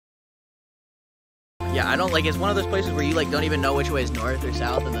Yeah, I don't like, it's one of those places where you like don't even know which way is north or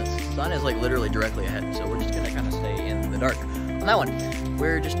south, and the sun is like literally directly ahead. So we're just gonna kind of stay in the dark on that one.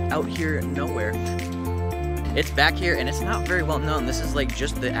 We're just out here nowhere. It's back here and it's not very well known. This is like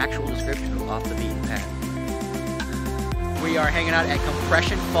just the actual description of Off the Beaten Path. We are hanging out at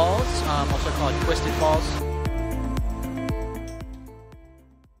Compression Falls, also called Twisted Falls.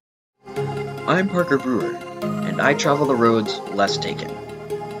 I'm Parker Brewer, and I travel the roads less taken.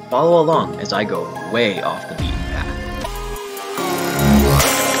 Follow along as I go way off the beaten path.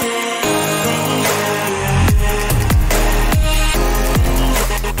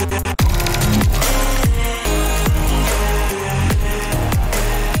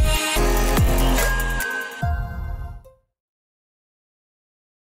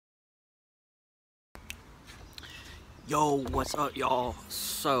 Yo, what's up, y'all?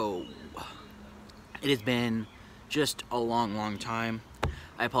 So, it has been just a long time.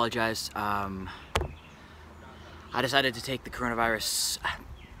 I apologize. I decided to take the coronavirus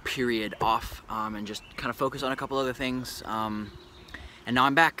period off and just kind of focus on a couple other things. And now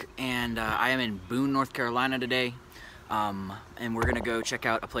I'm back, and I am in Boone, North Carolina today. And we're gonna go check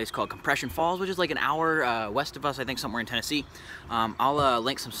out a place called Compression Falls, which is like an hour west of us, I think somewhere in Tennessee. I'll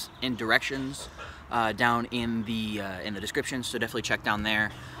link some directions down in the description, so definitely check down there.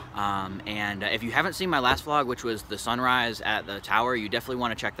 And if you haven't seen my last vlog, which was the sunrise at the tower, you definitely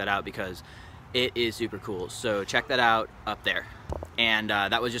want to check that out because it is super cool. So check that out up there. And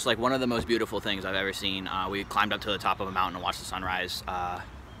that was just like one of the most beautiful things I've ever seen. We climbed up to the top of a mountain and watched the sunrise.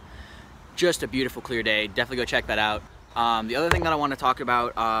 Just a beautiful clear day. Definitely go check that out. The other thing that I want to talk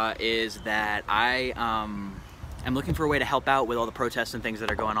about is that I am looking for a way to help out with all the protests and things that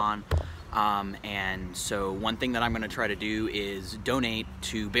are going on. And so one thing that I'm going to try to do is donate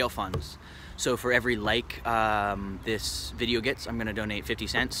to bail funds. So for every like this video gets, I'm going to donate 50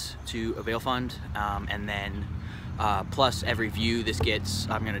 cents to a bail fund, and then plus every view this gets,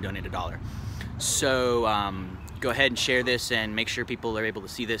 I'm going to donate $1. So go ahead and share this and make sure people are able to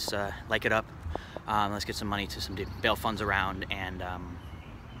see this, like it up. Let's get some money to some bail funds around, and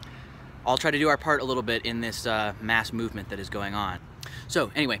I'll try to do our part a little bit in this mass movement that is going on. So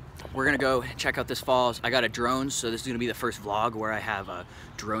anyway, we're gonna go check out this falls. I got a drone, so this is gonna be the first vlog where I have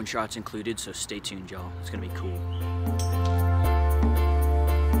drone shots included, so stay tuned, y'all. It's gonna be cool.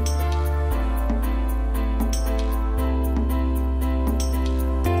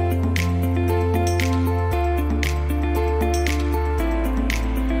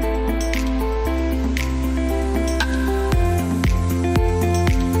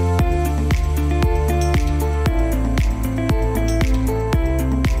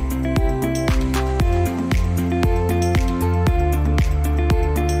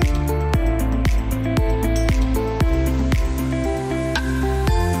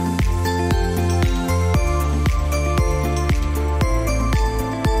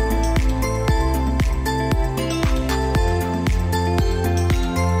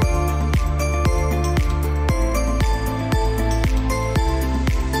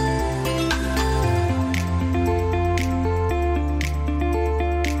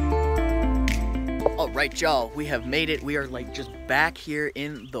 Right, y'all, we have made it. We are like just back here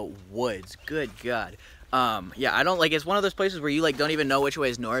in the woods. Good God. Yeah, I don't like, it's one of those places where you like don't even know which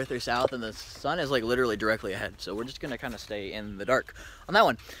way is north or south, and the sun is like literally directly ahead. So we're just gonna kind of stay in the dark on that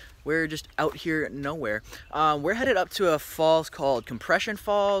one. We're just out here nowhere. We're headed up to a falls called Compression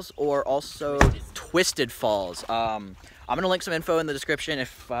Falls, or also Twisted Falls. I'm gonna link some info in the description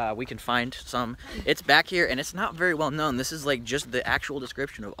if we can find some. It's back here and it's not very well known. This is like just the actual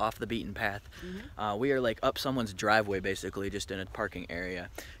description of Off the Beaten Path. We are like up someone's driveway basically, just in a parking area.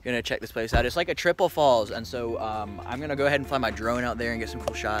 Gonna check this place out. It's like a triple falls, and so I'm gonna go ahead and fly my drone out there and get some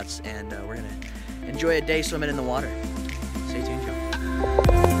cool shots, and we're gonna enjoy a day swimming in the water. Stay tuned, y'all.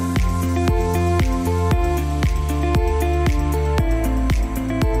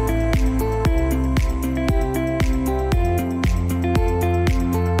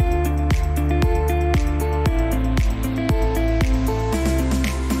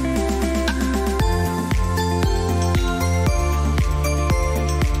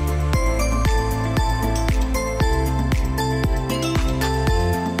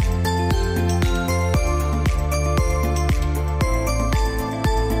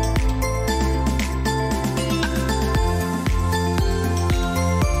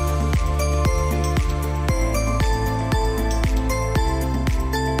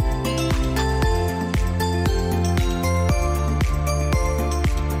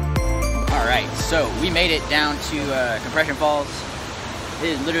 So we made it down to Compression Falls. It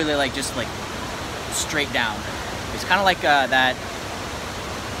is literally like just like straight down. It's kind of like that,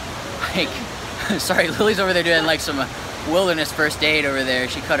 like Sorry, Lily's over there doing like some wilderness first aid over there.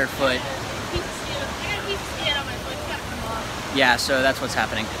 She cut her foot. Yeah, so that's what's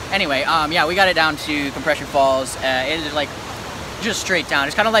happening. Anyway, yeah, we got it down to Compression Falls. It is like just straight down.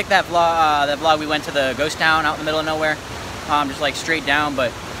 It's kind of like that vlog we went to the ghost town out in the middle of nowhere. Just like straight down,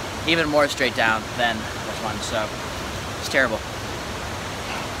 but even more straight down than this one. So it's terrible.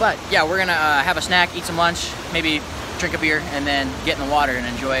 But yeah, we're gonna have a snack, eat some lunch, maybe drink a beer, and then get in the water and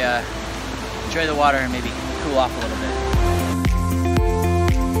enjoy the water and maybe cool off a little bit.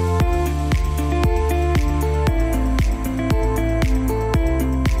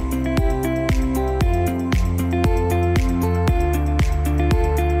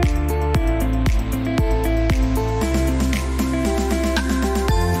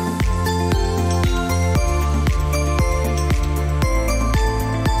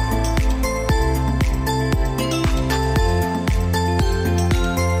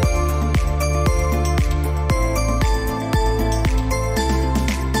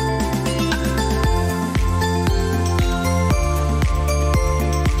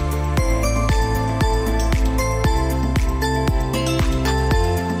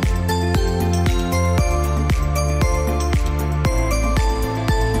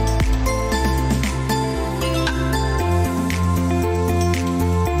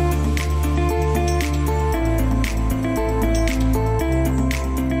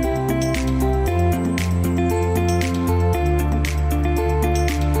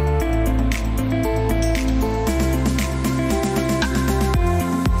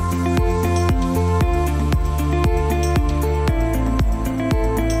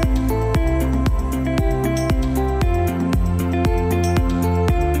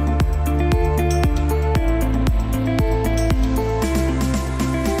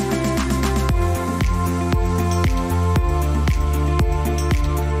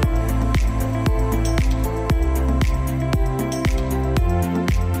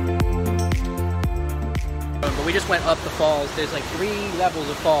 We just went up the falls. There's like 3 levels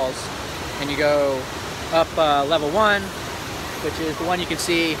of falls, and you go up level 1, which is the one you can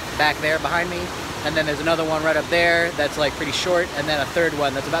see back there behind me, and then there's another one right up there that's like pretty short, and then a third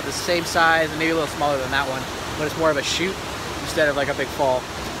one that's about the same size and maybe a little smaller than that one, but it's more of a chute instead of like a big fall.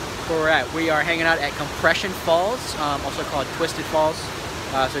 Where we're at, we are hanging out at Compression Falls, also called Twisted Falls.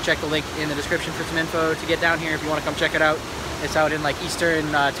 So check the link in the description for some info to get down here if you want to come check it out. It's out in like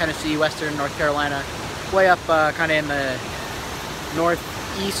eastern Tennessee, western North Carolina, way up kind of in the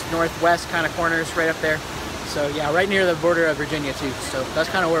northeast, northwest kind of corners right up there. So yeah, right near the border of Virginia too. So that's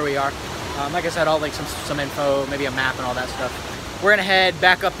kind of where we are. Like I said, I'll link some info, maybe a map and all that stuff. We're gonna head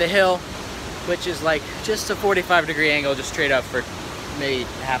back up the hill, which is like just a 45-degree angle, just straight up for maybe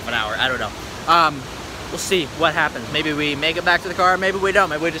half an hour. I don't know. We'll see what happens. Maybe we make it back to the car, maybe we don't.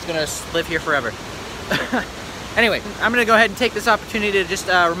 Maybe we're just gonna live here forever. Anyway, I'm gonna go ahead and take this opportunity to just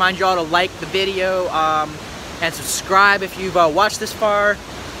remind you all to like the video and subscribe if you've watched this far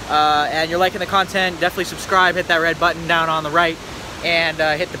and you're liking the content. Definitely subscribe, hit that red button down on the right, and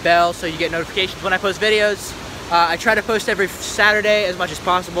hit the bell so you get notifications when I post videos. I try to post every Saturday as much as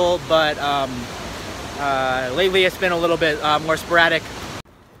possible, but lately it's been a little bit more sporadic.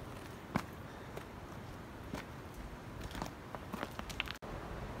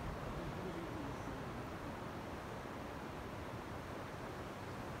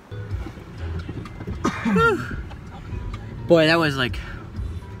 Boy, that was like,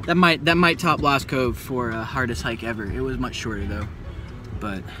 that might top Lost Cove for hardest hike ever. It was much shorter though,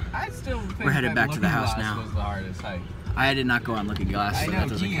 but I still think we're headed back to the house now. Was the hardest hike. I did not go on Looking Glass, so that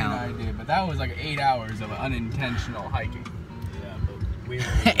doesn't count. I did, but that was like 8 hours of unintentional hiking. Yeah, but we were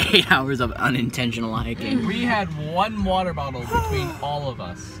 8 hours of unintentional hiking. We had 1 water bottle between all of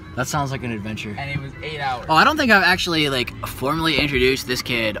us. That sounds like an adventure. And it was 8 hours. Oh, I don't think I've actually like formally introduced this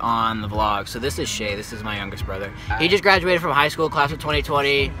kid on the vlog. So this is Shay. This is my youngest brother. He just graduated from high school, class of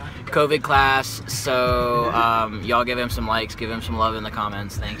 2020, COVID class. So y'all give him some likes, give him some love in the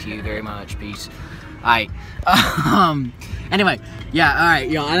comments. Thank you very much. Peace. Alright. Anyway, yeah, alright,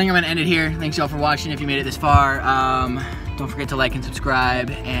 y'all. I think I'm gonna end it here. Thanks y'all for watching if you made it this far. Don't forget to like and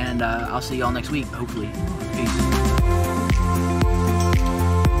subscribe, and I'll see y'all next week, hopefully. Peace.